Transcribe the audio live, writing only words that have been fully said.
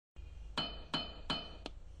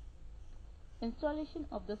Installation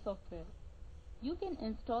of the software. You can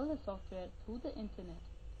install the software through the internet.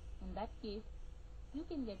 In that case, you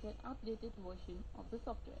can get an updated version of the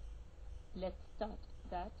software. Let's start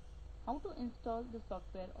that. How to install the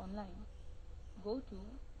software online. Go to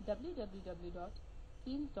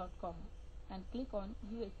www.teams.com and click on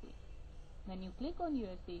USA. When you click on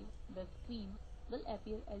USA, the screen will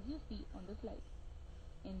appear as you see on the slide.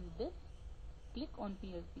 In this, click on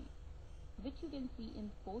PLC, which you can see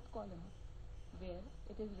in fourth column, where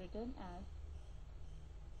it is written as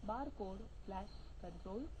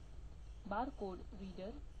barcode/control barcode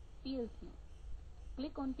reader PLC.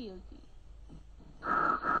 Click on PLC.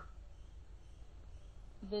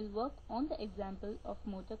 We'll work on the example of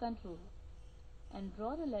motor control and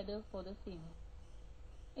draw the ladder for the same.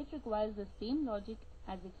 It requires the same logic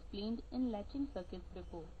as explained in latching circuits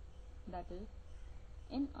before, that is,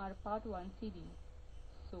 in our part 1 CD.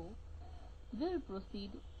 So, we'll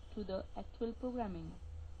proceed to the actual programming.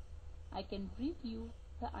 I can brief you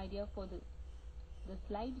the idea for this. The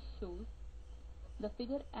slide shows the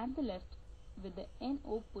figure at the left with the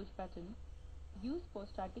NO push button used for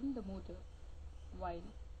starting the motor, while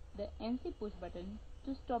the NC push button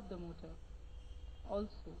to stop the motor.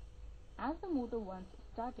 Also, as the motor once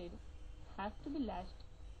started has to be latched,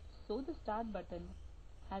 so the start button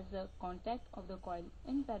has the contact of the coil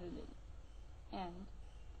in parallel and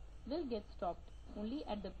will get stopped only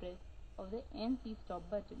at the press of the NC stop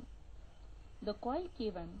button. The coil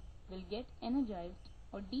K1 will get energized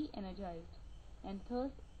or de-energized and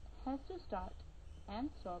thus has to start and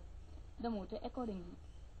stop the motor accordingly.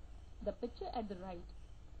 The picture at the right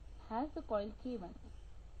has the coil K1,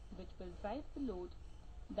 which will drive the load,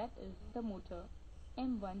 that is the motor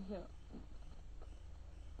M1 here.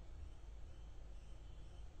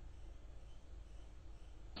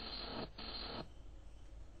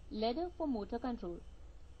 Ladder for motor control.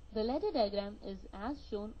 The ladder diagram is as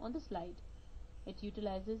shown on the slide. It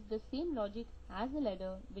utilizes the same logic as the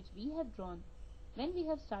ladder which we have drawn when we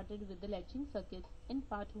have started with the latching circuits in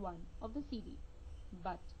part 1 of the CD.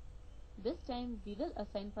 But this time we will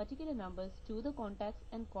assign particular numbers to the contacts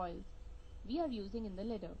and coils we are using in the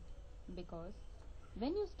ladder, because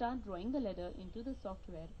when you start drawing the ladder into the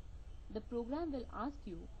software, the program will ask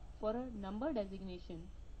you for a number designation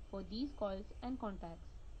for these coils and contacts.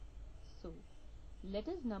 So, let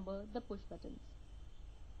us number the push buttons.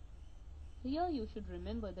 Here you should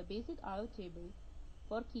remember the basic RO table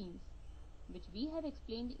for keys, which we have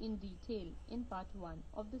explained in detail in part 1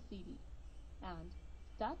 of the CD, and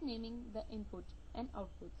start naming the input and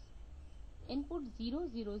outputs. Input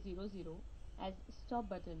 0000 as stop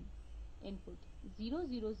button, input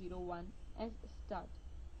 0001 as start,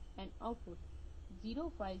 and output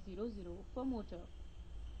 0500 for motor.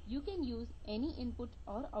 You can use any input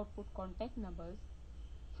or output contact numbers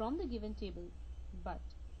from the given table, but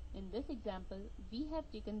in this example we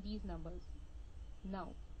have taken these numbers. Now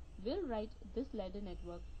we'll write this ladder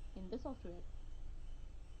network in the software.